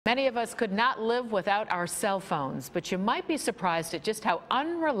Many of us could not live without our cell phones, but you might be surprised at just how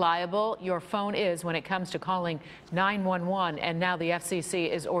unreliable your phone is when it comes to calling 911. And now the FCC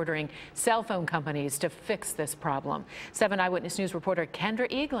is ordering cell phone companies to fix this problem. 7 Eyewitness News reporter Kendra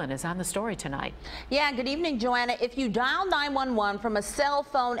Eaglin is on the story tonight. Yeah, good evening, Joanna. If you dial 911 from a cell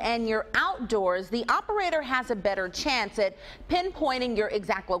phone and you're outdoors, the operator has a better chance at pinpointing your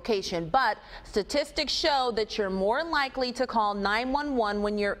exact location. But statistics show that you're more likely to call 911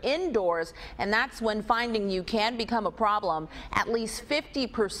 when you're indoors, and that's when finding you can become a problem. At least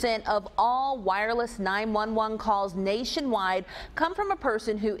 50% of all wireless 911 calls nationwide come from a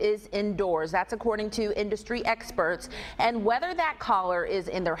person who is indoors. That's according to industry experts. And whether that caller is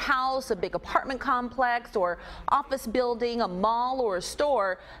in their house, a big apartment complex, or office building, a mall, or a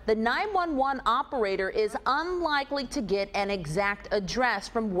store, the 911 operator is unlikely to get an exact address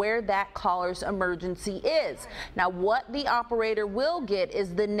from where that caller's emergency is. Now, what the operator will get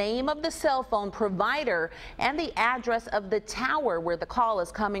is the name of the cell phone provider and the address of the tower where the call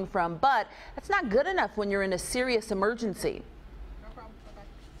is coming from, but that's not good enough when you're in a serious emergency. No problem.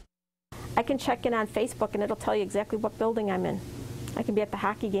 I can check in on Facebook and it'll tell you exactly what building I'm in. I can be at the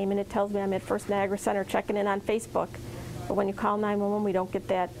hockey game and it tells me I'm at First Niagara Center checking in on Facebook. But when you call 911, we don't get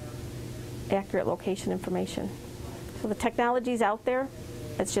that accurate location information. So the technology's out there,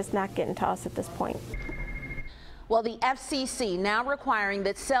 it's just not getting to us at this point. Well, the FCC now requiring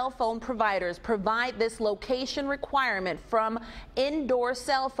that cell phone providers provide this location requirement from indoor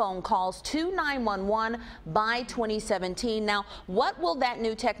cell phone calls to 911 by 2017. Now, what will that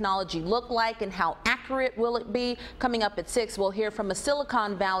new technology look like and how accurate will it be? Coming up at 6, we'll hear from a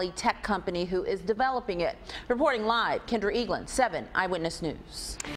Silicon Valley tech company who is developing it. Reporting live, Kendra Eaglin, 7 Eyewitness News.